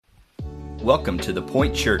Welcome to the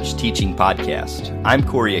Point Church Teaching Podcast. I'm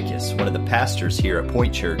Corey Ickes, one of the pastors here at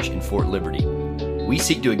Point Church in Fort Liberty. We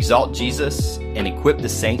seek to exalt Jesus and equip the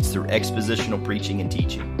saints through expositional preaching and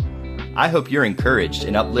teaching. I hope you're encouraged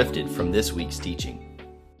and uplifted from this week's teaching.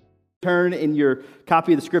 Turn in your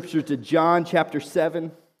copy of the scriptures to John chapter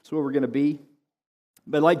 7. That's where we're going to be.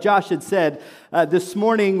 But like Josh had said, this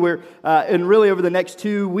morning and really over the next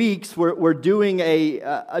 2 weeks, we're doing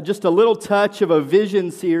just a little touch of a vision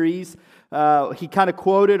series. He kind of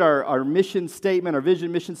quoted our mission statement, our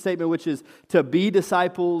vision mission statement, which is to be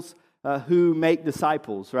disciples who make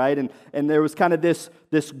disciples, right? And there was kind of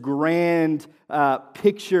this grand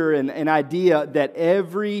picture and idea that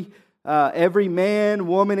every man,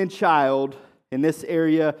 woman, and child in this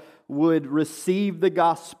area would receive the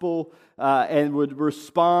gospel and would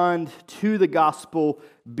respond to the gospel,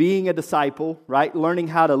 being a disciple, right? Learning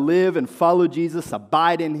how to live and follow Jesus,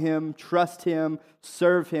 abide in Him, trust Him,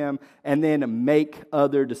 serve Him, and then make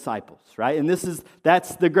other disciples, right? And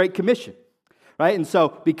that's the Great Commission, right? And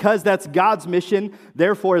so because that's God's mission,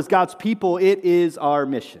 therefore as God's people, it is our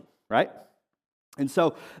mission, right? And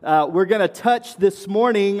so we're going to touch this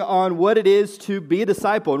morning on what it is to be a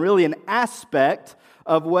disciple, and really an aspect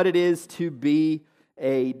of what it is to be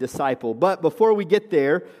a disciple. But before we get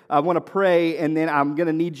there, I want to pray, and then I'm going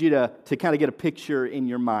to need you to kind of get a picture in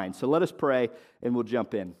your mind. So let us pray, and we'll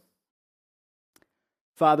jump in.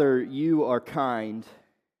 Father, you are kind,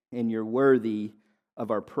 and you're worthy of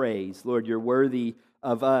our praise. Lord, you're worthy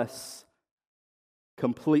of us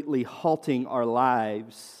completely halting our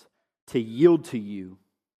lives to yield to you.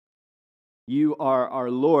 You are our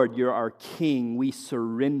Lord, you're our King. We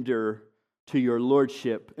surrender to your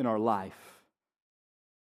lordship in our life.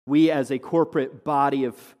 We as a corporate body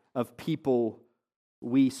of people,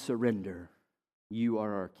 we surrender. You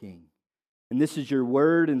are our King. And this is your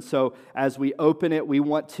word, and so as we open it, we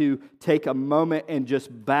want to take a moment and just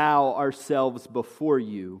bow ourselves before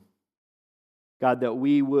you. God, that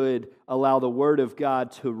we would allow the word of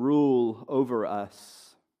God to rule over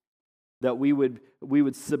us. That we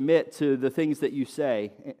would submit to the things that you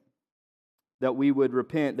say. That we would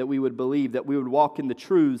repent, that we would believe, that we would walk in the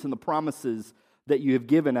truths and the promises that you have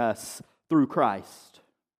given us through Christ.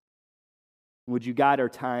 Would you guide our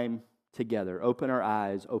time together? Open our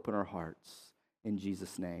eyes, open our hearts. In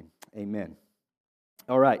Jesus' name, amen.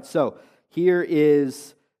 All right, so here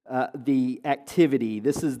is the activity.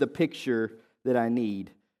 This is the picture that I need.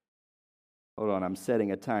 Hold on, I'm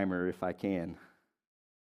setting a timer if I can.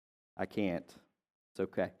 I can't. It's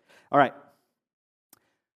okay. All right.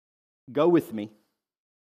 Go with me,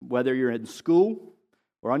 whether you're in school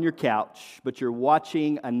or on your couch, but you're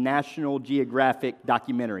watching a National Geographic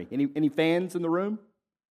documentary. Any fans in the room?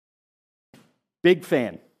 Big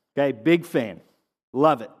fan. Okay, big fan.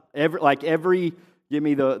 Love it. Give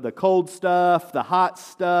me the cold stuff, the hot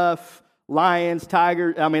stuff, lions,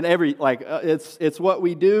 tigers. I mean, it's what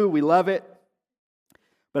we do. We love it.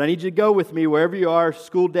 But I need you to go with me wherever you are,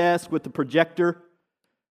 school desk with the projector.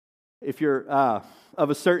 If you're of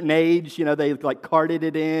a certain age, they carted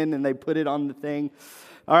it in and they put it on the thing.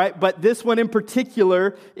 All right, but this one in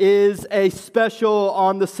particular is a special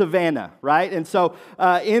on the savannah, right? And so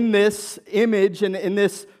in this image and in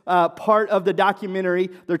this part of the documentary,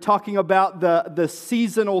 they're talking about the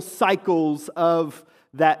seasonal cycles of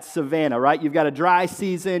that savannah, right? You've got a dry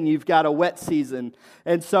season, you've got a wet season.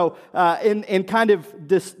 And so in kind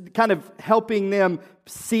of helping them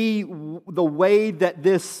see the way that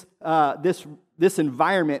this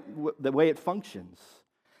environment, the way it functions.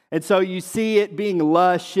 And so you see it being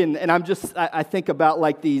lush, and I think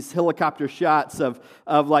about these helicopter shots of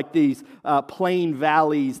these plain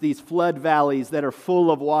valleys, these flood valleys that are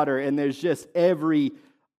full of water, and there's just every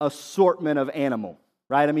assortment of animal,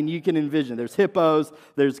 right? I mean, you can envision there's hippos,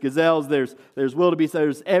 there's gazelles, there's wildebeest,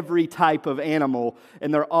 there's every type of animal,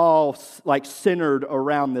 and they're all centered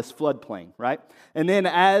around this floodplain, right? And then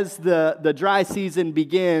as the dry season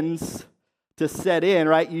begins to set in,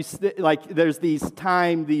 right? There's these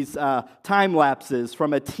time lapses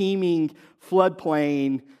from a teeming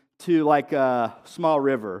floodplain to a small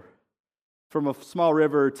river, from a small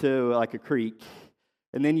river to a creek,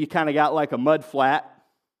 and then you kind of got a mud flat,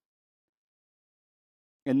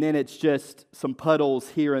 and then it's just some puddles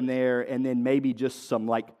here and there, and then maybe just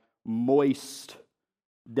some moist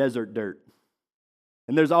desert dirt.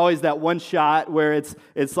 And there's always that one shot where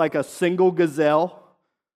it's like a single gazelle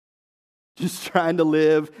just trying to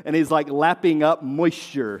live, and he's lapping up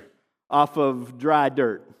moisture off of dry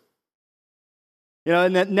dirt.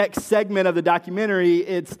 In that next segment of the documentary,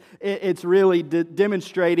 it's really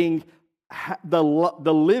demonstrating the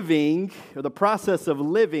living, or the process of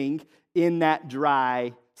living in that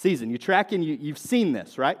dry season. You track and you've seen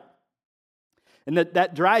this, right? And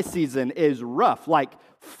that dry season is rough, like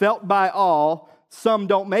felt by all, some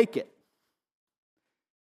don't make it.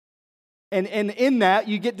 And in that,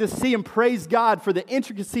 you get to see and praise God for the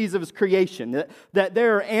intricacies of His creation. That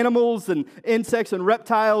there are animals and insects and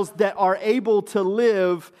reptiles that are able to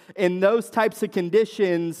live in those types of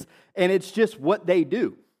conditions, and it's just what they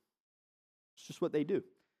do. It's just what they do.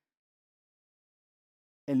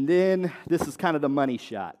 And then, this is kind of the money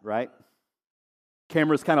shot, right?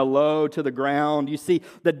 Camera's kind of low to the ground. You see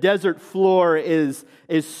the desert floor is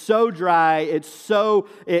so dry, it's so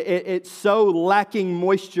lacking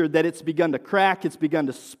moisture that it's begun to crack, it's begun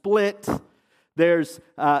to split. There's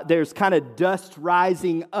kind of dust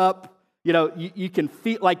rising up. You know, you can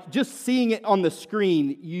feel, like just seeing it on the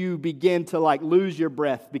screen, you begin to like lose your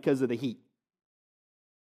breath because of the heat.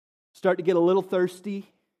 Start to get a little thirsty.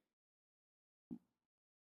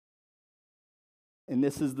 And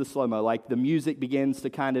this is the slow-mo, like the music begins to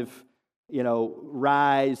kind of,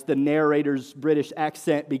 rise. The narrator's British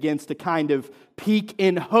accent begins to kind of peak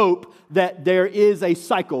in hope that there is a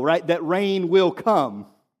cycle, right? That rain will come.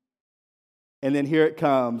 And then here it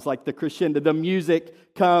comes, like the crescendo. The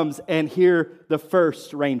music comes, and here the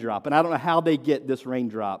first raindrop. And I don't know how they get this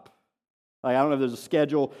raindrop. Like, I don't know if there's a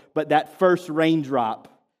schedule, but that first raindrop,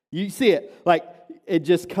 you see it, like it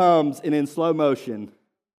just comes, and in slow motion,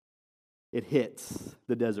 it hits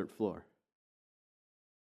the desert floor.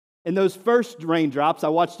 And those first raindrops, I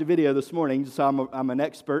watched a video this morning, so I'm an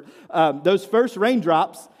expert. Those first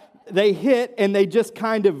raindrops, they hit and they just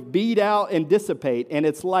kind of bead out and dissipate. And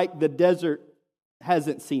it's like the desert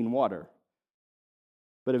hasn't seen water.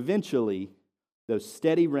 But eventually, those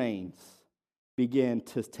steady rains begin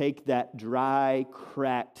to take that dry,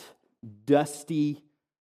 cracked, dusty,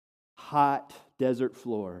 hot desert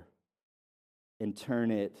floor and turn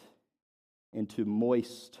it into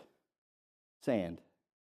moist sand,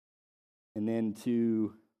 and then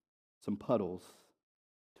to some puddles,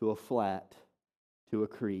 to a flat, to a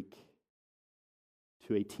creek,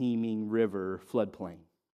 to a teeming river floodplain.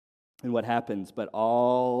 And what happens? But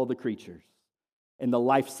all the creatures, and the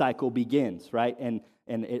life cycle begins, right? And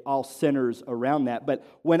it all centers around that. But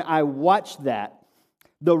when I watch that,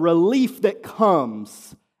 the relief that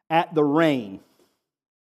comes at the rain,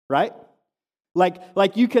 right?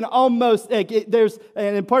 Like you can almost,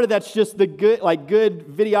 and part of that's just the good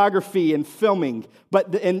videography and filming,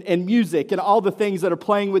 but and music and all the things that are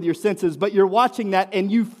playing with your senses. But you're watching that and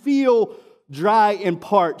you feel dry and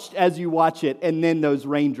parched as you watch it, and then those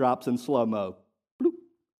raindrops in slow mo, bloop,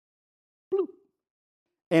 bloop,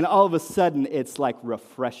 and all of a sudden it's like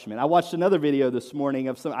refreshment. I watched another video this morning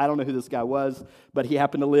of I don't know who this guy was, but he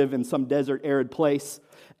happened to live in some desert, arid place,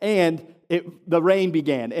 and the rain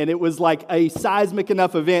began, and it was like a seismic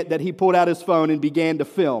enough event that he pulled out his phone and began to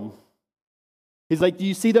film. He's like, "Do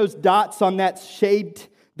you see those dots on that shade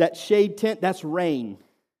tent? That's rain,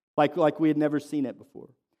 like we had never seen it before."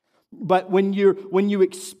 But when you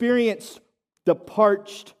experience the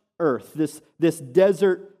parched earth, this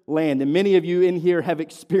desert land, and many of you in here have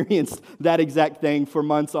experienced that exact thing for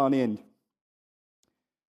months on end,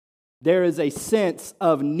 there is a sense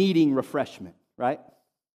of needing refreshment, right?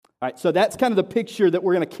 All right, so that's kind of the picture that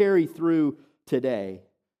we're going to carry through today.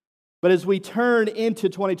 But as we turn into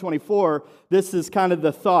 2024, this is kind of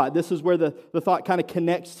the thought. This is where the thought kind of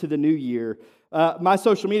connects to the new year. My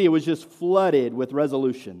social media was just flooded with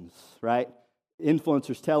resolutions, right?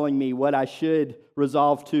 Influencers telling me what I should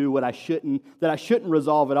resolve to, that I shouldn't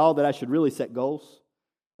resolve at all, that I should really set goals.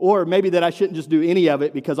 Or maybe that I shouldn't just do any of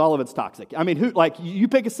it because all of it's toxic. I mean, you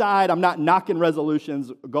pick a side. I'm not knocking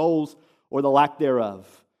resolutions, goals, or the lack thereof.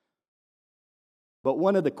 But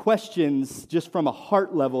one of the questions, just from a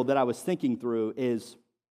heart level, that I was thinking through is,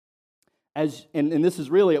 and this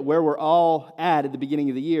is really where we're all at the beginning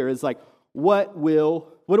of the year, is like, what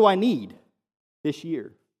do I need this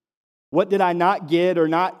year? What did I not get or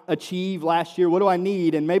not achieve last year? What do I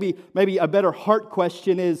need? And maybe a better heart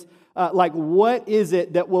question is, what is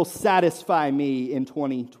it that will satisfy me in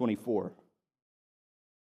 2024?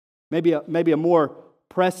 Maybe a more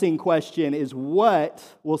pressing question is, what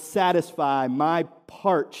will satisfy my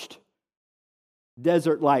parched,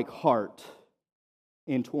 desert-like heart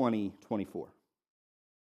in 2024?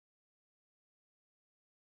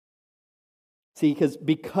 See,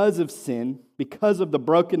 because of sin, because of the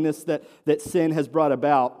brokenness that sin has brought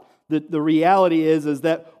about, the reality is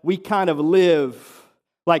that we kind of live,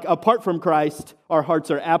 like apart from Christ, our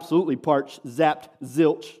hearts are absolutely parched, zapped,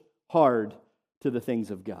 zilch, hard to the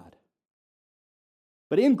things of God.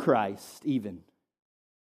 But in Christ, even,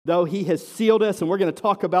 though He has sealed us, and we're going to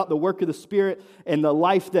talk about the work of the Spirit and the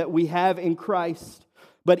life that we have in Christ,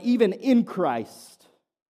 But even in Christ,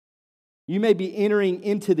 you may be entering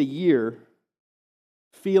into the year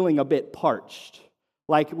feeling a bit parched.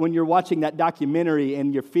 Like when you're watching that documentary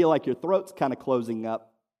and you feel like your throat's kind of closing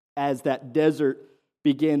up as that desert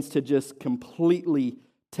begins to just completely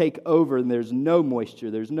take over and there's no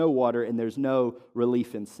moisture, there's no water, and there's no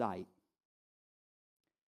relief in sight.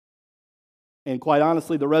 And quite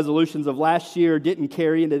honestly, the resolutions of last year didn't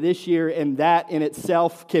carry into this year, and that in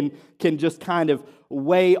itself can just kind of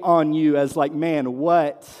weigh on you as like, man,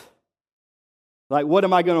 what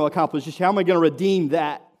am I going to accomplish? How am I going to redeem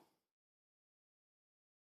that?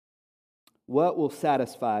 What will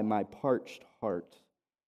satisfy my parched heart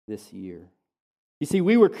this year? You see,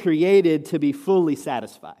 we were created to be fully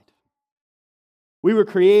satisfied. We were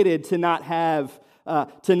created to not have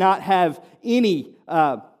any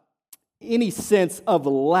sense of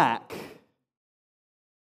lack.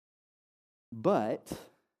 But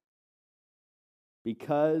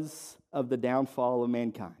because of the downfall of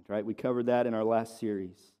mankind, right? We covered that in our last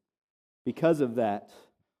series. Because of that,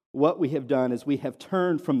 what we have done is we have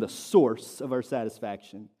turned from the source of our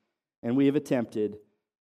satisfaction, and we have attempted,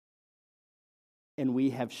 and we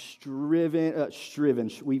have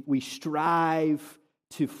we strive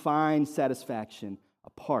to find satisfaction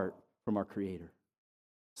apart from our Creator.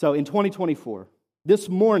 So in 2024, this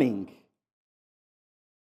morning,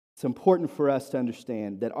 it's important for us to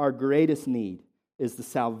understand that our greatest need is the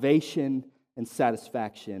salvation and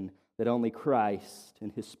satisfaction that only Christ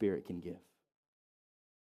and His Spirit can give.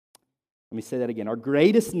 Let me say that again. Our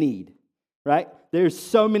greatest need, right? There's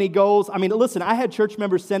so many goals. I mean, listen, I had church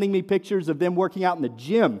members sending me pictures of them working out in the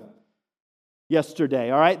gym yesterday,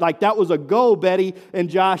 all right? Like, that was a goal, Betty and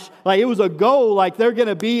Josh. Like, it was a goal. Like, they're going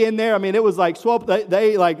to be in there. I mean, it was like,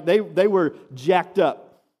 they were jacked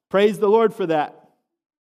up. Praise the Lord for that.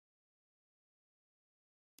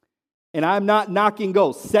 And I'm not knocking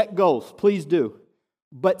goals. Set goals, please do.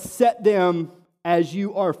 But set them as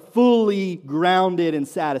you are fully grounded and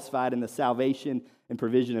satisfied in the salvation and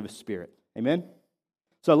provision of His Spirit. Amen?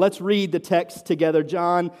 So let's read the text together.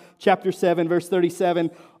 John chapter 7, verse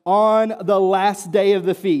 37. On the last day of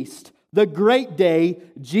the feast, the great day,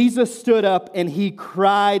 Jesus stood up and He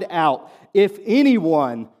cried out, "If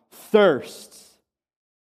anyone thirsts,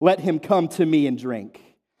 let him come to me and drink.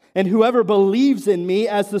 And whoever believes in me,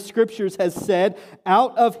 as the Scriptures has said,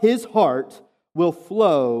 out of his heart will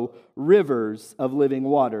flow rivers of living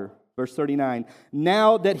water." Verse 39.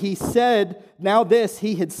 Now this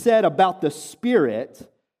he had said about the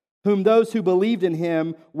Spirit, whom those who believed in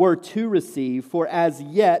Him were to receive, for as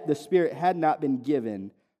yet the Spirit had not been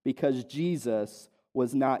given, because Jesus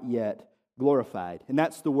was not yet glorified. And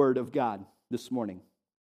that's the word of God this morning.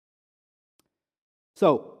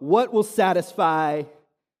 So, what will satisfy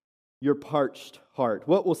your parched heart?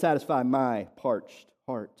 What will satisfy my parched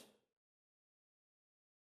heart?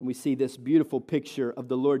 And we see this beautiful picture of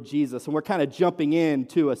the Lord Jesus, and we're kind of jumping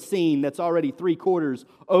into a scene that's already 3/4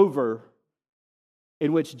 over,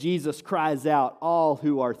 in which Jesus cries out, "All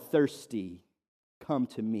who are thirsty, come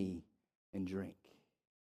to me and drink."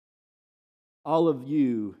 All of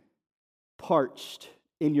you parched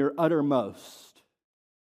in your uttermost,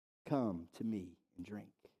 come to me and drink.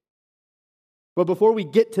 But before we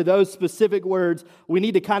get to those specific words, we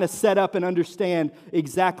need to kind of set up and understand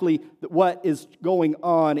exactly what is going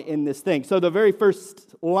on in this thing. So the very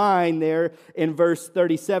first line there in verse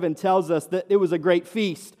 37 tells us that it was a great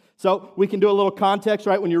feast. So we can do a little context,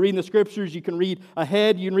 right? When you're reading the Scriptures, you can read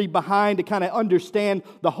ahead, you can read behind to kind of understand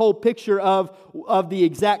the whole picture of the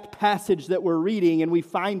exact passage that we're reading. And we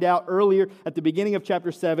find out earlier at the beginning of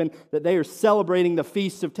chapter 7 that they are celebrating the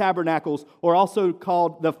Feast of Tabernacles, or also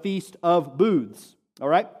called the Feast of Booths, all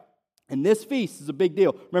right? And this feast is a big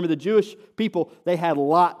deal. Remember, the Jewish people, they had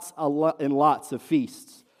lots and lots of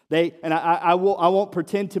feasts. I won't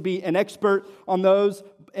pretend to be an expert on those,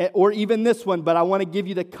 or even this one, but I want to give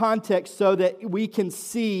you the context so that we can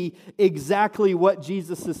see exactly what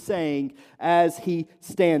Jesus is saying as He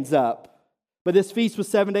stands up. But this feast was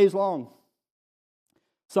 7 days long.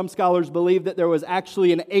 Some scholars believe that there was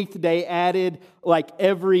actually an 8th day added, like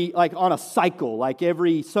on a cycle, like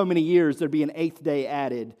every so many years there'd be an 8th day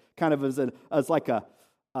added, kind of as like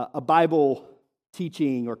a Bible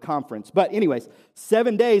teaching or conference. But anyways,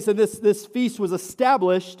 7 days, and this feast was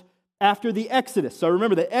established after the Exodus. So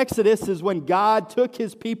remember, the Exodus is when God took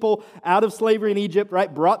His people out of slavery in Egypt,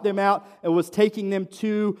 right? Brought them out and was taking them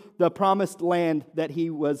to the promised land that He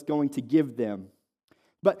was going to give them.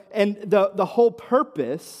 And the whole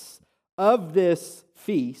purpose of this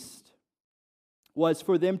feast was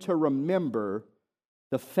for them to remember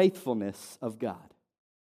the faithfulness of God.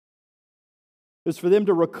 It was for them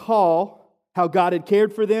to recall how God had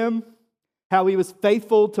cared for them, how He was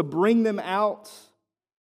faithful to bring them out,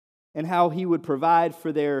 and how He would provide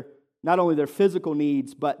for their, not only their physical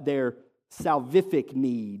needs, but their salvific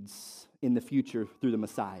needs in the future through the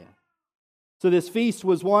Messiah. So this feast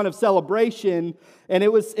was one of celebration, and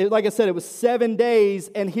like I said, it was 7 days,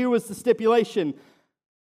 and here was the stipulation.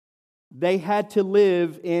 They had to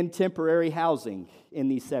live in temporary housing in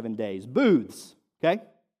these 7 days. Booths, okay?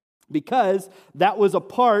 Because that was a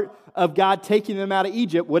part of God taking them out of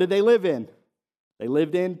Egypt. What did they live in? They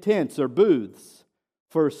lived in tents or booths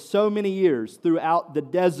for so many years throughout the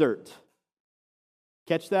desert.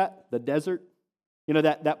 Catch that? The desert? You know,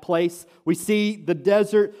 that place. We see the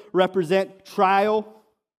desert represent trial,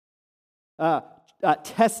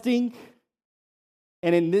 testing.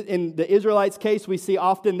 And in the Israelites' case, we see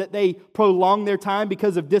often that they prolong their time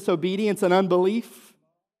because of disobedience and unbelief.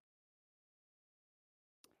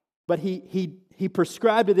 But he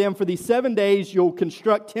prescribed to them for these 7 days, you'll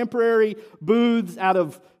construct temporary booths out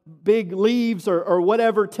of big leaves or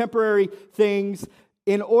whatever temporary things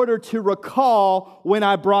in order to recall when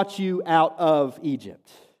I brought you out of Egypt.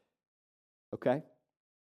 Okay?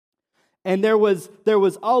 And there was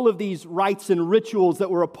all of these rites and rituals that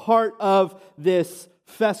were a part of this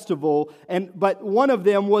festival, but one of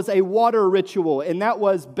them was a water ritual, and that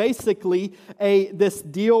was basically this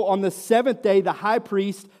deal on the 7th day. The high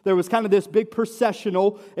priest, there was kind of this big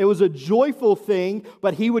processional. It was a joyful thing,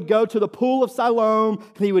 but he would go to the pool of Siloam,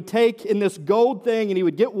 and he would take in this gold thing, and he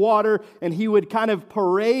would get water, and he would kind of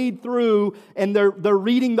parade through, and they're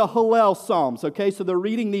reading the Hallel Psalms. Okay, so they're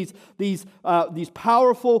reading these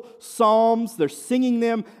powerful psalms. They're singing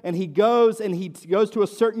them, and he goes to a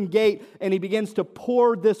certain gate, and he begins to pour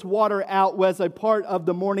this water out as a part of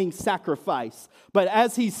the morning sacrifice. But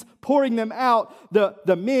as he's pouring them out,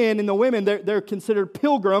 the men and the women, they're considered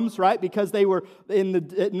pilgrims, right? Because they were in the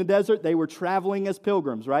desert, they were traveling as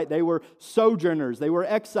pilgrims, right? They were sojourners, they were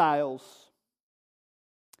exiles.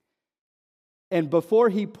 And before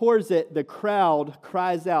he pours it, the crowd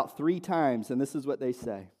cries out 3 times, and this is what they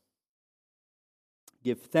say.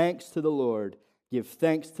 Give thanks to the Lord, give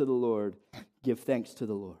thanks to the Lord, give thanks to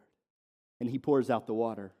the Lord. And he pours out the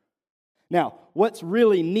water. Now, what's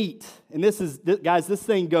really neat, and this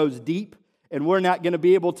thing goes deep, and we're not going to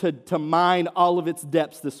be able to mine all of its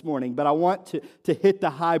depths this morning, but I want to hit the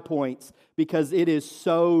high points because it is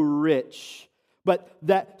so rich.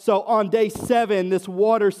 So on day 7, this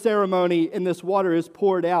water ceremony, and this water is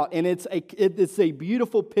poured out, and it's a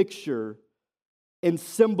beautiful picture and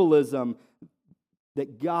symbolism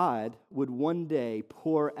that God would one day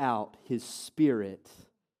pour out His Spirit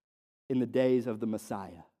in the days of the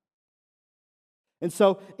Messiah. And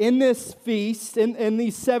so in this feast, in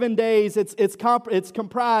these 7 days, it's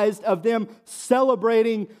comprised of them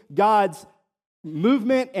celebrating God's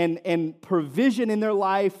movement and provision in their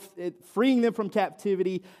life, freeing them from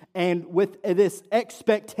captivity, and with this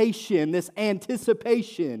expectation, this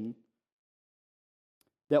anticipation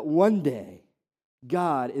that one day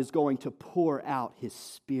God is going to pour out His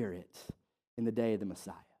Spirit in the day of the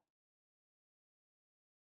Messiah.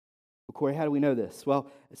 Well, Corey, how do we know this?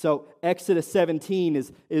 Well, so Exodus 17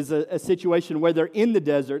 is a situation where they're in the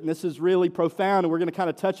desert, and this is really profound, and we're going to kind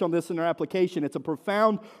of touch on this in our application. It's a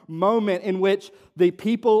profound moment in which the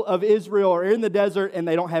people of Israel are in the desert and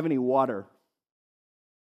they don't have any water.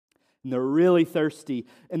 And they're really thirsty,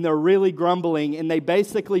 and they're really grumbling, and they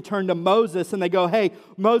basically turn to Moses and they go, hey,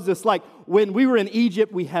 Moses, like when we were in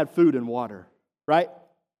Egypt, we had food and water, right?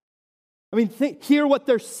 I mean, hear what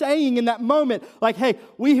they're saying in that moment. Like, hey,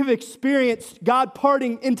 we have experienced God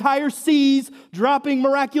parting entire seas, dropping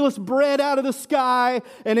miraculous bread out of the sky,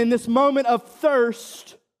 and in this moment of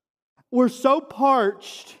thirst, we're so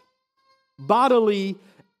parched bodily,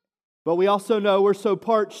 but we also know we're so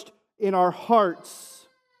parched in our hearts.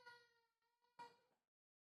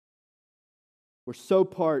 We're so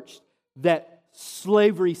parched that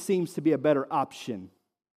slavery seems to be a better option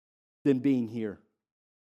than being here.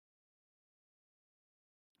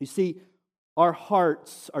 You see, our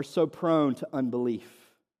hearts are so prone to unbelief.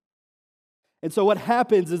 And so what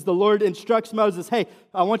happens is the Lord instructs Moses, hey,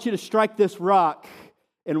 I want you to strike this rock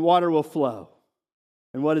and water will flow.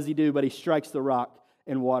 And what does he do? But he strikes the rock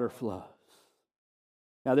and water flows.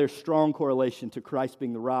 Now there's strong correlation to Christ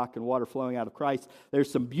being the rock and water flowing out of Christ.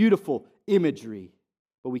 There's some beautiful imagery,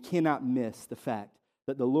 but we cannot miss the fact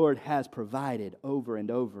that the Lord has provided over and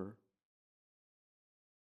over.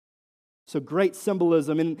 So great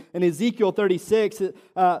symbolism. In Ezekiel 36,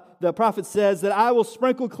 the prophet says that I will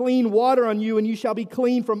sprinkle clean water on you, and you shall be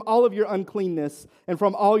clean from all of your uncleanness, and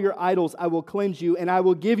from all your idols I will cleanse you, and I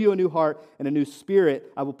will give you a new heart, and a new spirit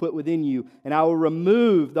I will put within you, and I will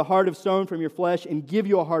remove the heart of stone from your flesh, and give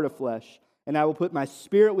you a heart of flesh. And I will put my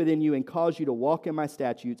spirit within you and cause you to walk in my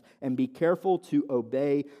statutes and be careful to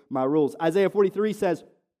obey my rules. Isaiah 43 says,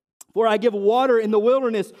 for I give water in the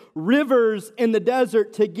wilderness, rivers in the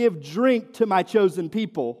desert to give drink to my chosen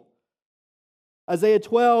people. Isaiah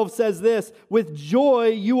 12 says this, with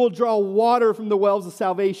joy you will draw water from the wells of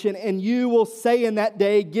salvation, and you will say in that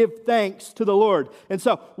day, give thanks to the Lord. And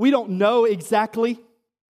so we don't know exactly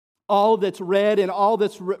all that's read and all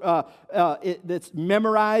that's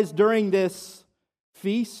memorized during this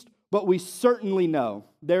feast, but we certainly know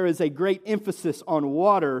there is a great emphasis on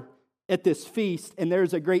water at this feast, and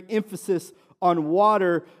there's a great emphasis on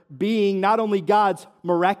water being not only God's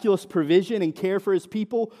miraculous provision and care for His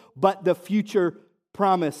people, but the future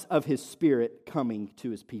promise of His Spirit coming to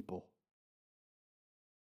His people.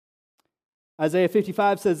 Isaiah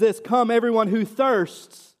 55 says this, come everyone who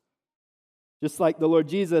thirsts, just like the Lord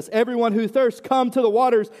Jesus, everyone who thirsts, come to the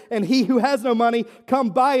waters, and he who has no money, come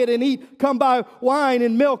buy it and eat. Come buy wine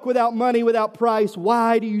and milk without money, without price.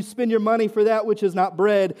 Why do you spend your money for that which is not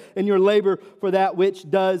bread, and your labor for that which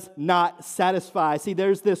does not satisfy? See,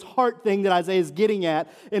 there's this heart thing that Isaiah is getting at,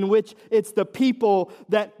 in which it's the people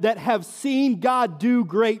that have seen God do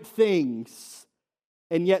great things,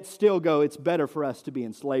 and yet still go, it's better for us to be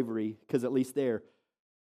in slavery, because at least there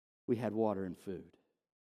we had water and food.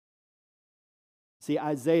 See,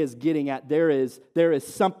 Isaiah is getting at there is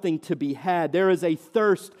something to be had. There is a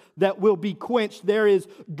thirst that will be quenched. There is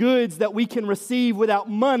goods that we can receive without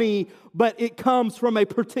money, but it comes from a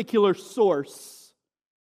particular source.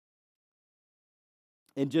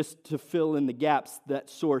 And just to fill in the gaps,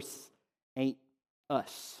 that source ain't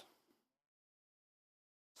us.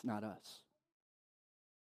 It's not us.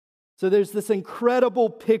 So there's this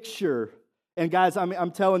incredible picture. And guys,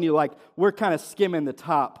 I'm telling you, like, we're kind of skimming the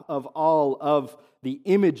top of all of the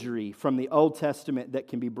imagery from the Old Testament that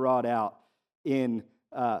can be brought out in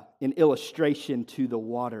illustration to the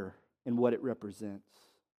water and what it represents.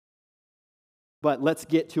 But let's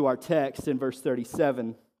get to our text in verse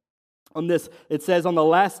 37. On this, it says, on the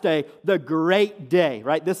last day, the great day,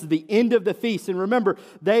 right? This is the end of the feast. And remember,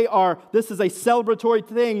 this is a celebratory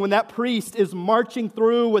thing when that priest is marching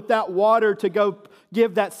through with that water to go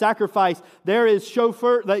give that sacrifice. There is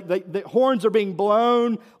shofar, the horns are being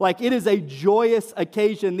blown. Like, it is a joyous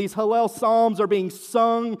occasion. These Hallel psalms are being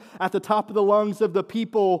sung at the top of the lungs of the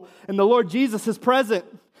people. And the Lord Jesus is present.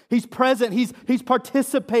 He's present. He's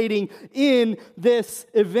participating in this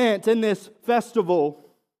event, in this festival.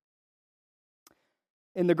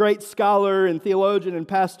 And the great scholar and theologian and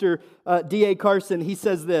pastor D.A. Carson, he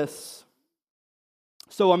says this.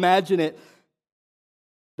 So imagine it.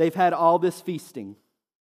 They've had all this feasting.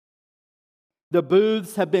 The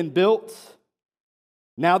booths have been built.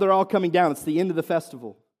 Now they're all coming down. It's the end of the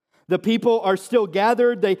festival. The people are still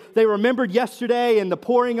gathered. They remembered yesterday and the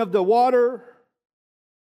pouring of the water.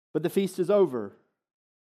 But the feast is over.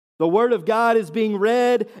 The Word of God is being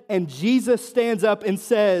read, and Jesus stands up and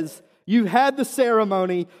says, you had the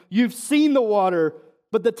ceremony, you've seen the water,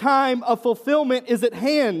 but the time of fulfillment is at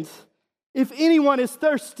hand. If anyone is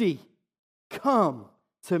thirsty, come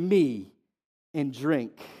to me and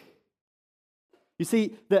drink. You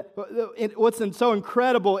see, what's so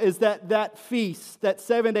incredible is that feast, that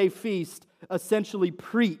 7-day feast, essentially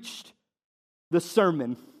preached the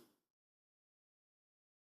sermon.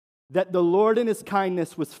 That the Lord in His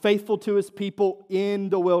kindness was faithful to His people in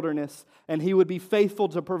the wilderness, and He would be faithful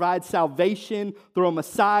to provide salvation through a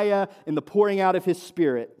Messiah and the pouring out of His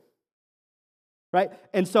Spirit. Right?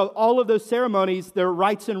 And so all of those ceremonies, they're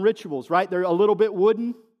rites and rituals, right? They're a little bit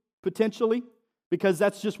wooden, potentially, because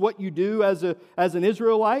that's just what you do as an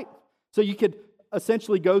Israelite. So you could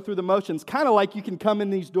essentially go through the motions, kind of like you can come in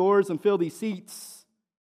these doors and fill these seats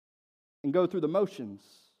and go through the motions.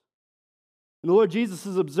 And the Lord Jesus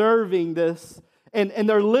is observing this, and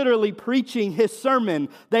they're literally preaching His sermon.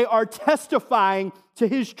 They are testifying to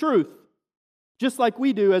His truth, just like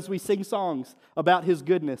we do as we sing songs about His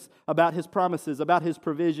goodness, about His promises, about His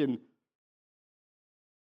provision.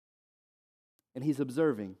 And He's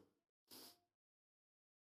observing.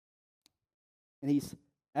 And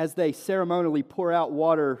as they ceremonially pour out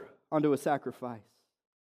water onto a sacrifice,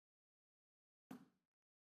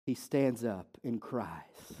 He stands up and cries.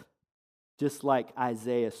 Just like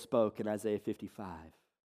Isaiah spoke in Isaiah 55.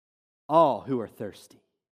 All who are thirsty,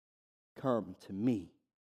 come to me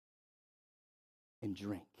and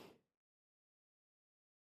drink.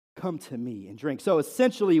 Come to me and drink. So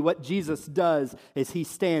essentially what Jesus does is he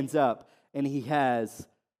stands up and he has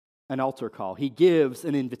an altar call. He gives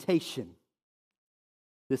an invitation.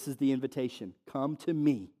 This is the invitation. Come to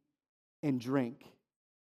me and drink.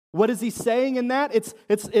 What is he saying in that?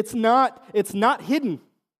 It's not hidden.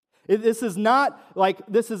 This is not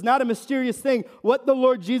a mysterious thing. What the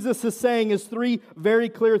Lord Jesus is saying is three very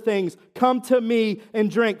clear things. Come to me and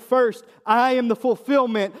drink. First, I am the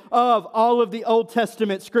fulfillment of all of the Old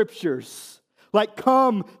Testament scriptures. Like,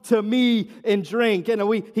 come to me and drink. And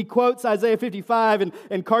he quotes Isaiah 55,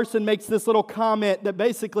 and Carson makes this little comment that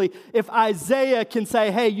basically, if Isaiah can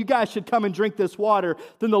say, hey, you guys should come and drink this water,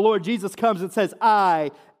 then the Lord Jesus comes and says,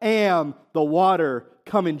 I am the water.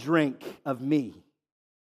 Come and drink of me.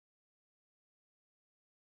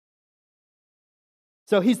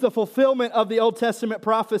 So he's the fulfillment of the Old Testament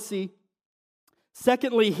prophecy.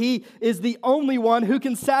 Secondly, he is the only one who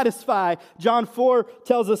can satisfy. John 4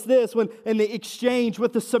 tells us this when in the exchange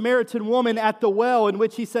with the Samaritan woman at the well, in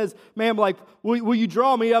which he says, ma'am, will you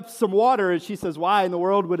draw me up some water? And she says, why in the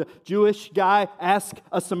world would a Jewish guy ask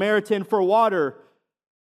a Samaritan for water?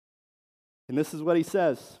 And this is what he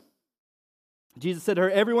says. Jesus said to her,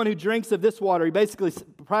 everyone who drinks of this water, he basically,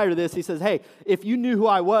 prior to this, he says, hey, if you knew who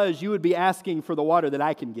I was, you would be asking for the water that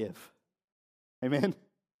I can give. Amen?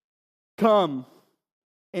 Come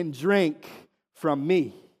and drink from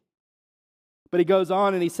me. But he goes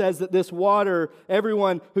on and he says that this water,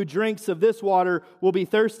 everyone who drinks of this water will be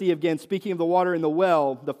thirsty again, speaking of the water in the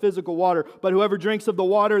well, the physical water. But whoever drinks of the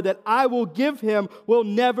water that I will give him will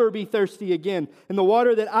never be thirsty again. And the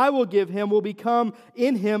water that I will give him will become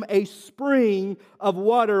in him a spring of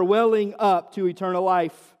water welling up to eternal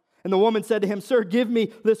life. And the woman said to him, Sir, give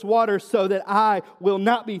me this water so that I will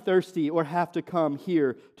not be thirsty or have to come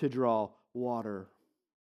here to draw water.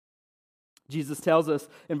 Jesus tells us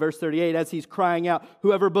in verse 38, as he's crying out,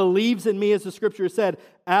 whoever believes in me, as the scripture said,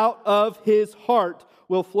 out of his heart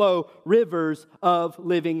will flow rivers of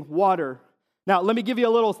living water. Now, let me give you a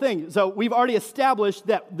little thing. So we've already established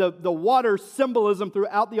that the water symbolism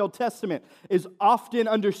throughout the Old Testament is often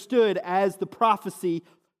understood as the prophecy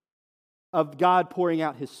of God pouring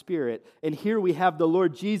out his Spirit. And here we have the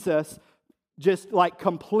Lord Jesus just like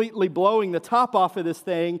completely blowing the top off of this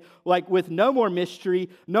thing, like with no more mystery,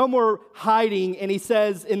 no more hiding. And he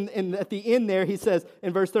says at the end there, he says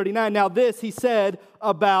in verse 39, now this he said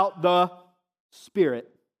about the Spirit.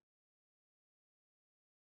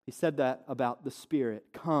 He said that about the Spirit.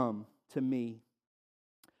 Come to me.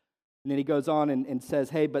 And then he goes on and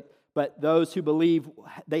says, hey, but those who believe,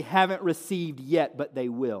 they haven't received yet, but they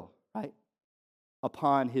will, right?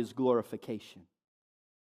 Upon his glorification.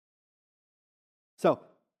 So,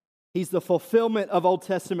 he's the fulfillment of Old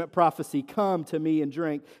Testament prophecy. Come to me and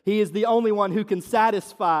drink. He is the only one who can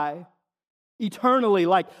satisfy eternally.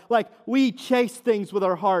 Like we chase things with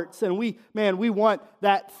our hearts and we want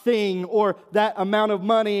that thing or that amount of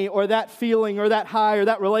money or that feeling or that high or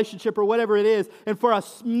that relationship or whatever it is. And for a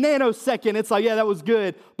nanosecond, it's like, yeah, that was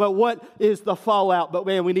good. But what is the fallout? But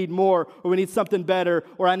man, we need more, or we need something better,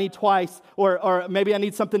 or I need twice, or maybe I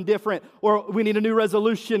need something different, or we need a new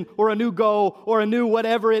resolution or a new goal or a new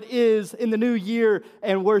whatever it is in the new year.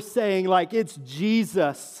 And we're saying like, it's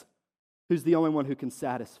Jesus who's the only one who can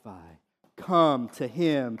satisfy. Come to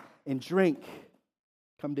him and drink.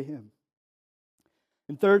 Come to him.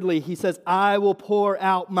 And thirdly, he says, I will pour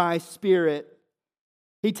out my Spirit.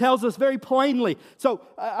 He tells us very plainly. So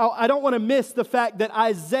I don't want to miss the fact that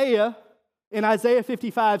Isaiah, in Isaiah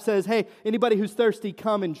 55 says, hey, anybody who's thirsty,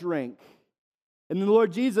 come and drink. And the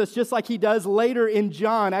Lord Jesus, just like he does later in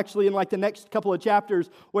John, actually in like the next couple of chapters,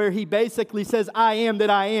 where he basically says, I am that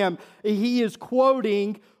I am. He is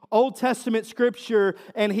quoting Old Testament scripture,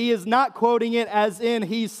 and he is not quoting it as in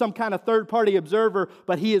he's some kind of third-party observer,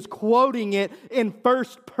 but he is quoting it in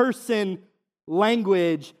first-person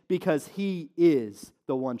language because he is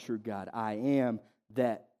the one true God. I am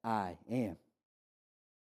that I am.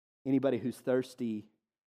 Anybody who's thirsty,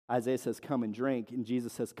 Isaiah says, come and drink, and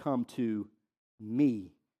Jesus says, come to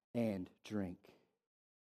me and drink.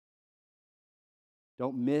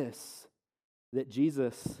 Don't miss that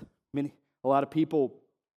Jesus, a lot of people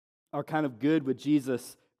are kind of good with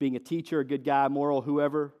Jesus being a teacher, a good guy, moral,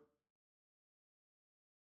 whoever.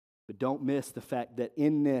 But don't miss the fact that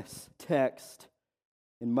in this text,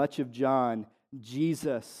 in much of John,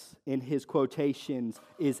 Jesus, in his quotations,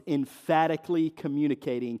 is emphatically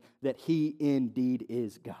communicating that he indeed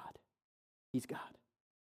is God. He's God.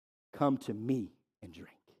 Come to me and drink.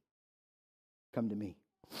 Come to me.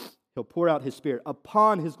 He'll pour out his Spirit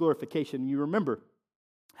upon his glorification. You remember,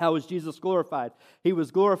 how was Jesus glorified? He was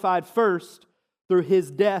glorified first through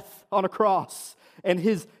his death on a cross and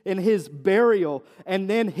his burial and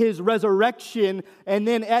then his resurrection and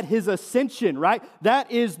then at his ascension, right?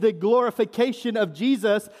 That is the glorification of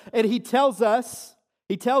Jesus. And he tells us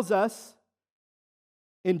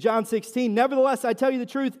in John 16, nevertheless, I tell you the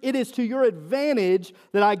truth, it is to your advantage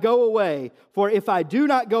that I go away. For if I do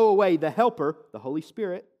not go away, the Helper, the Holy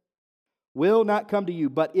Spirit, will not come to you.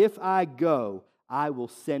 But if I go, I will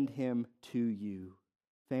send him to you.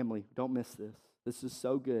 Family, don't miss this. This is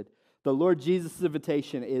so good. The Lord Jesus'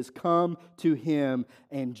 invitation is come to him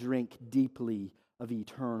and drink deeply of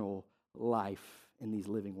eternal life in these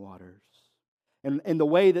living waters. And the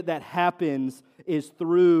way that happens is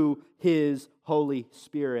through his Holy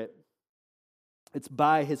Spirit. It's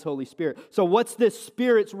by his Holy Spirit. So what's this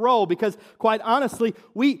Spirit's role? Because quite honestly,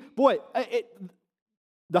 the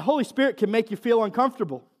Holy Spirit can make you feel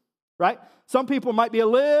uncomfortable, right? Some people might be a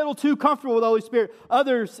little too comfortable with the Holy Spirit.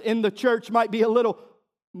 Others in the church might be a little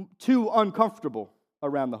too uncomfortable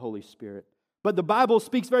around the Holy Spirit. But the Bible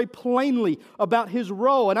speaks very plainly about his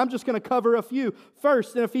role, and I'm just going to cover a few.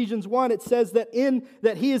 First, in Ephesians 1, it says that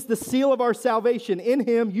he is the seal of our salvation. In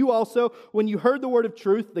him, you also, when you heard the word of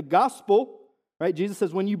truth, the gospel, right? Jesus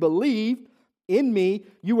says, when you believed in me,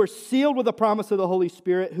 you were sealed with the promise of the Holy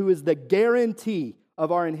Spirit, who is the guarantee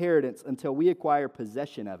of our inheritance until we acquire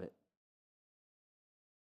possession of it,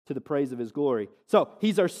 to the praise of his glory. So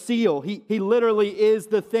he's our seal. He literally is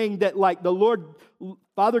the thing that, like, the Lord,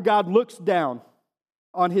 Father God looks down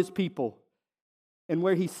on his people. And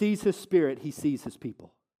where he sees his Spirit, he sees his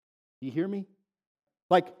people. Do you hear me?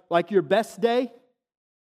 Like your best day,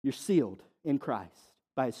 you're sealed in Christ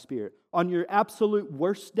by his Spirit. On your absolute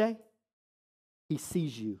worst day, he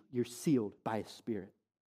sees you. You're sealed by his Spirit.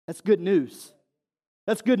 That's good news.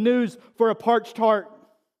 That's good news for a parched heart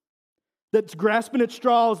that's grasping at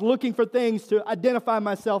straws, looking for things to identify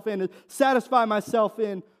myself in, to satisfy myself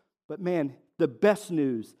in. But man, the best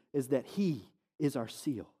news is that he is our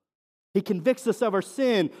seal. He convicts us of our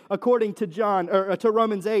sin according to to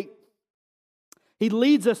Romans 8. He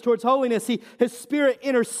leads us towards holiness. His Spirit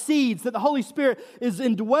intercedes, that the Holy Spirit is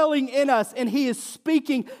indwelling in us, and he is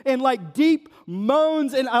speaking in like deep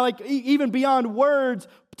moans and like even beyond words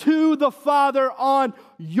to the Father on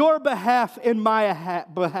your behalf and my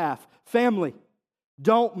behalf. Family,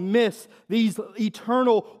 don't miss these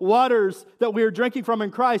eternal waters that we are drinking from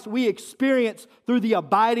in Christ. We experience through the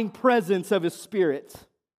abiding presence of his Spirit.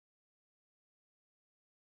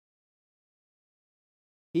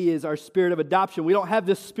 He is our spirit of adoption. We don't have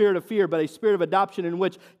this spirit of fear, but a spirit of adoption in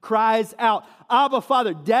which cries out, Abba,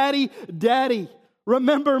 Father, Daddy, Daddy,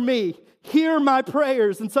 remember me. Hear my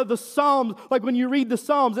prayers. And so the Psalms, like when you read the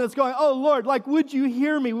Psalms and it's going, oh Lord, like would you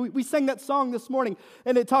hear me? We sang that song this morning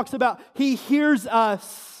and it talks about he hears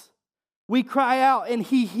us. We cry out and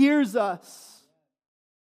he hears us.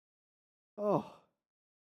 Oh,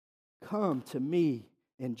 come to me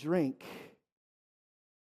and drink.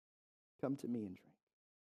 Come to me and drink.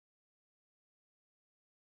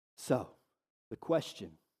 So, the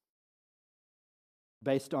question,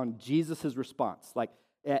 based on Jesus' response, like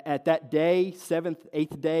at that day, 7th,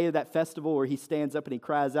 8th day of that festival where he stands up and he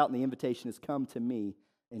cries out and the invitation is, come to me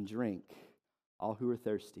and drink, all who are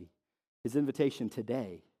thirsty. His invitation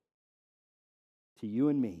today to you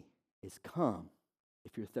and me is come,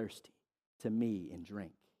 if you're thirsty, to me and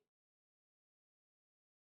drink.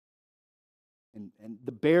 And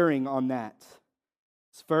the bearing on that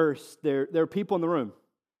is first, there are people in the room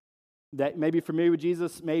that may be familiar with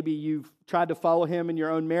Jesus, maybe you've tried to follow him in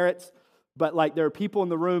your own merits, but like there are people in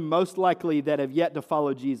the room most likely that have yet to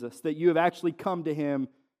follow Jesus, that you have actually come to him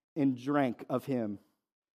and drank of him.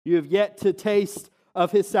 You have yet to taste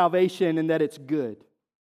of his salvation and that it's good.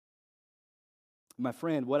 My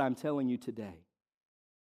friend, what I'm telling you today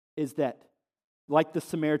is that, like the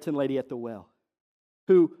Samaritan lady at the well,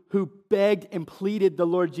 who begged and pleaded the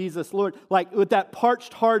Lord Jesus, Lord, like with that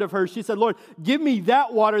parched heart of hers, she said, Lord, give me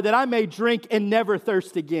that water that I may drink and never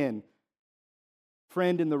thirst again.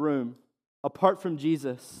 Friend in the room, apart from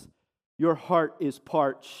Jesus, your heart is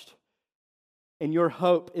parched and your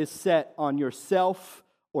hope is set on yourself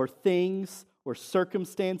or things or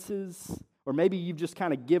circumstances, or maybe you've just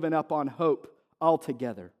kind of given up on hope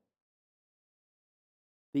altogether.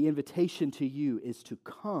 The invitation to you is to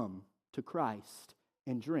come to Christ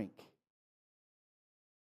and drink.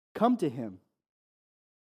 Come to him.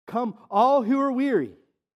 Come, all who are weary.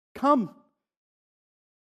 Come.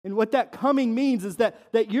 And what that coming means is that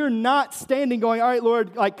you're not standing going, all right,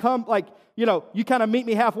 Lord, like come, like, you kind of meet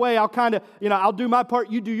me halfway. I'll kind of, I'll do my part,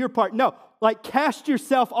 you do your part. No, like cast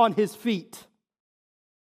yourself on his feet.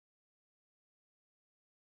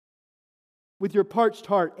 with your parched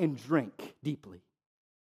heart and drink deeply.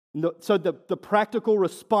 So the practical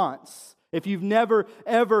response, if you've never,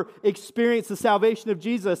 ever experienced the salvation of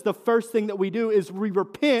Jesus, the first thing that we do is we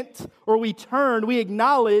repent or we turn, we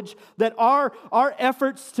acknowledge that our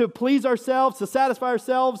efforts to please ourselves, to satisfy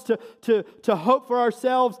ourselves, to hope for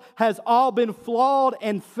ourselves has all been flawed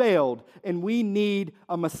and failed. And we need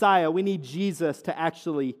a Messiah. We need Jesus to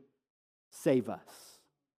actually save us.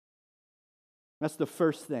 That's the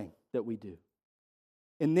first thing that we do.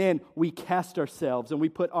 And then we cast ourselves and we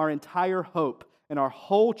put our entire hope and our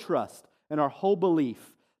whole trust and our whole belief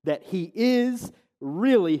that He is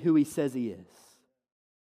really who He says He is.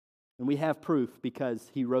 And we have proof because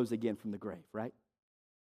He rose again from the grave, right?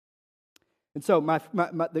 And so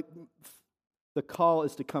the call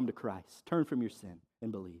is to come to Christ. Turn from your sin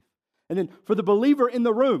and believe. And then for the believer in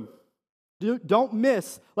the room, don't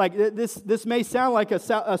miss, like this may sound like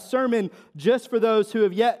a sermon just for those who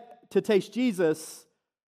have yet to taste Jesus.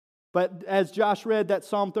 But as Josh read that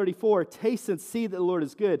Psalm 34, taste and see that the Lord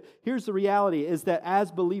is good. Here's the reality, is that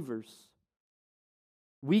as believers,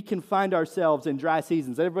 we can find ourselves in dry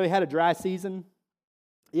seasons. Everybody had a dry season?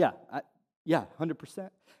 Yeah, 100%.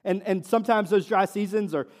 And sometimes those dry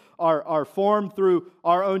seasons are formed through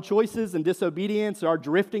our own choices and disobedience, or our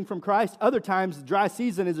drifting from Christ. Other times, the dry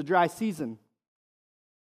season is a dry season.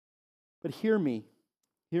 But hear me.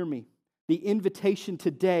 The invitation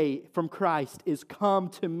today from Christ is come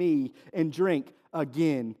to me and drink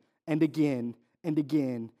again and again and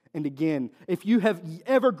again and again. If you have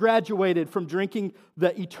ever graduated from drinking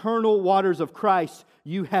the eternal waters of Christ,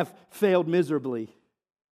 you have failed miserably.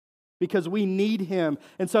 Because we need Him.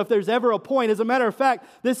 And so if there's ever a point, as a matter of fact,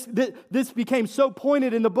 this became so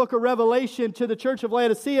pointed in the book of Revelation to the church of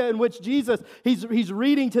Laodicea, in which Jesus, he's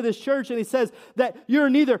reading to this church and he says that you're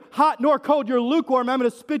neither hot nor cold, you're lukewarm, I'm going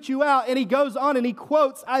to spit you out. And he goes on and he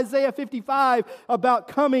quotes Isaiah 55 about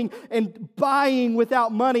coming and buying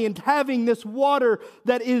without money and having this water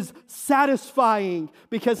that is satisfying.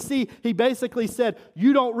 Because see, he basically said,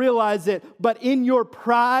 you don't realize it, but in your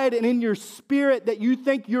pride and in your spirit that you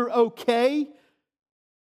think you're okay,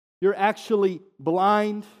 you're actually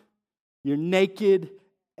blind, you're naked,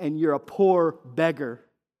 and you're a poor beggar.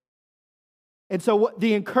 And so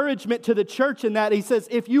the encouragement to the church in that, he says,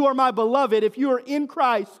 if you are my beloved, if you are in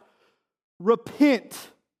Christ,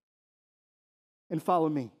 repent and follow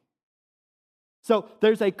me. So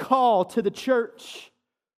there's a call to the church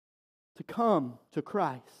to come to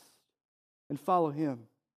Christ and follow Him.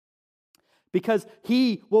 Because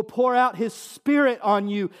He will pour out His Spirit on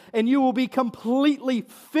you, and you will be completely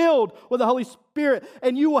filled with the Holy Spirit,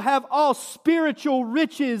 and you will have all spiritual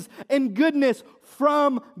riches and goodness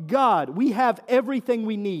from God. We have everything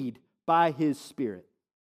we need by His Spirit.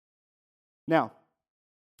 Now,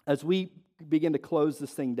 as we begin to close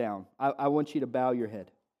this thing down, I want you to bow your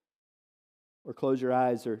head or close your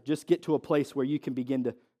eyes, or just get to a place where you can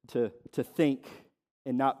begin to think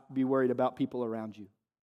and not be worried about people around you.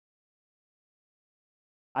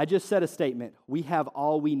 I just said a statement. We have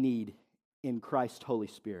all we need in Christ's Holy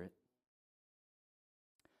Spirit.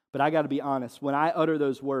 But I got to be honest, when I utter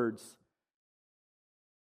those words,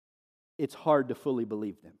 it's hard to fully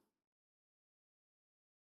believe them.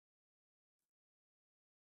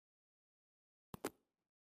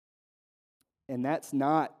 And that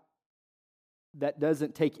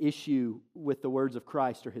doesn't take issue with the words of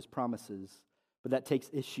Christ or His promises, but that takes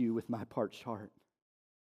issue with my parched heart.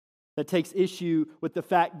 That takes issue with the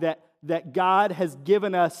fact that God has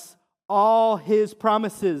given us all His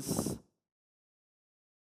promises,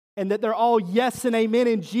 and that they're all yes and amen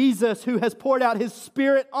in Jesus, who has poured out His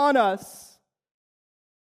Spirit on us.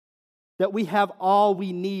 That we have all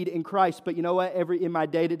we need in Christ. But you know what? In my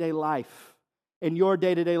day-to-day life, in your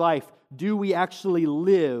day-to-day life, do we actually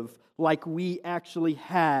live like we actually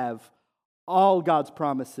have all God's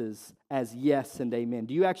promises as yes and amen?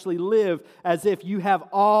 Do you actually live as if you have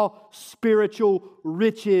all spiritual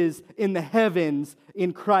riches in the heavens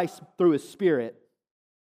in Christ through His Spirit?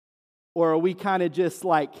 Or are we kind of just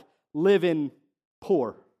like living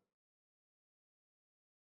poor?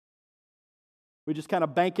 We're just kind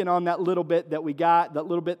of banking on that little bit that we got, that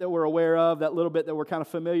little bit that we're aware of, that little bit that we're kind of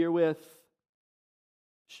familiar with.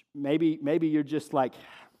 Maybe you're just like,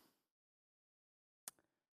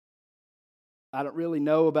 I don't really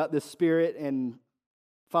know about this Spirit, and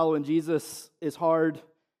following Jesus is hard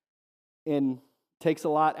and takes a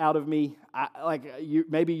lot out of me.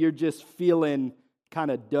 Maybe you're just feeling kind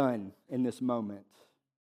of done in this moment.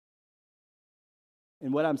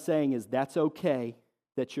 And what I'm saying is that's okay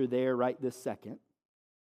that you're there right this second.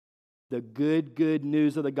 The good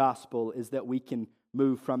news of the gospel is that we can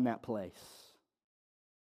move from that place.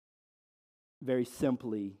 very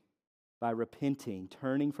simply by repenting,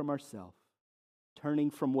 turning from ourselves,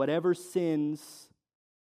 turning from whatever sins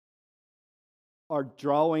are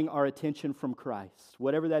drawing our attention from Christ,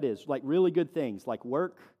 whatever that is, like really good things, like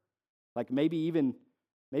work, like maybe even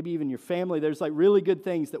your family. There's like really good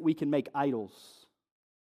things that we can make idols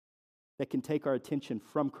that can take our attention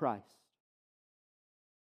from Christ.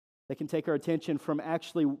 That can take our attention from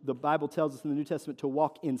actually, the Bible tells us in the New Testament, to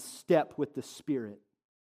walk in step with the Spirit.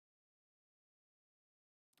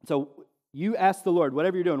 So you ask the Lord,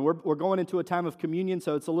 whatever you're doing, we're going into a time of communion,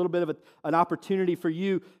 so it's a little bit of an opportunity for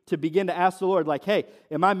you to begin to ask the Lord, like, hey,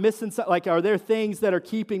 am I missing something? Like, are there things that are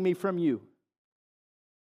keeping me from you?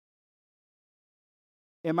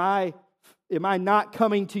 Am I not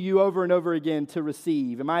coming to you over and over again to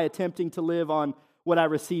receive? Am I attempting to live on what I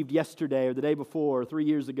received yesterday or the day before or 3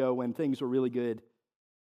 years ago when things were really good?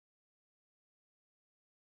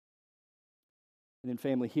 And then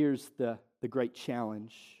family, here's the great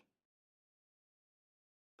challenge.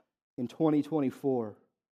 In 2024,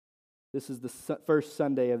 this is the first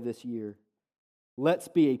Sunday of this year. Let's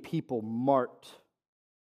be a people marked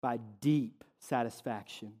by deep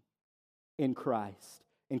satisfaction in Christ,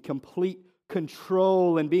 in complete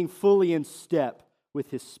control and being fully in step with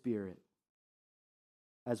His Spirit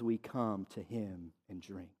as we come to Him and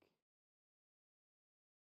drink.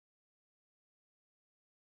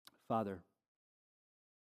 Father,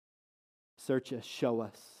 search us, show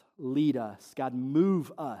us, lead us. God,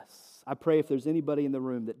 move us. I pray if there's anybody in the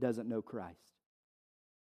room that doesn't know Christ,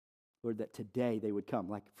 Lord, that today they would come.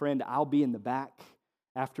 Like, friend, I'll be in the back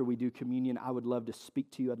after we do communion. I would love to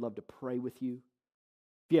speak to you. I'd love to pray with you.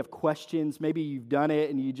 If you have questions, maybe you've done it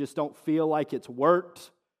and you just don't feel like it's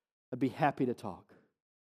worked, I'd be happy to talk.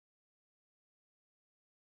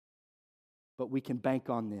 But we can bank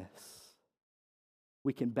on this.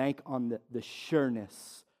 We can bank on the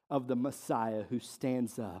sureness of the Messiah who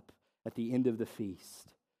stands up at the end of the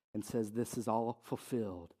feast and says, this is all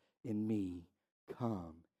fulfilled in me.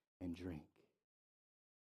 Come and drink.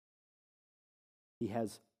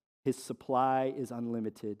 His supply is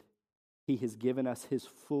unlimited. He has given us His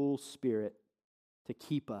full Spirit to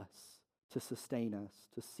keep us, to sustain us,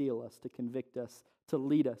 to seal us, to convict us, to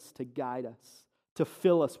lead us, to guide us, to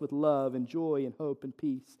fill us with love and joy and hope and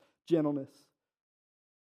peace, gentleness.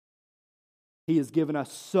 He has given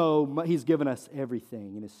us so much. He's given us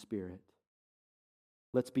everything in His Spirit.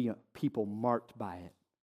 Let's be a people marked by it.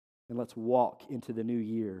 And let's walk into the new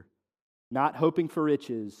year, not hoping for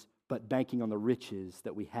riches, but banking on the riches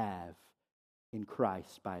that we have in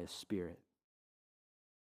Christ by His Spirit.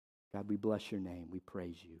 God, we bless Your name. We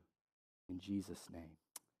praise You. In Jesus' name,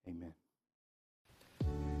 amen.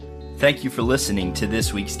 Thank you for listening to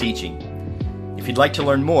this week's teaching. If you'd like to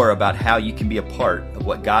learn more about how you can be a part of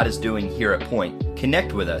what God is doing here at Point,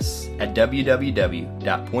 connect with us at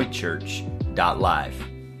www.pointchurch.live.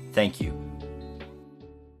 Thank you.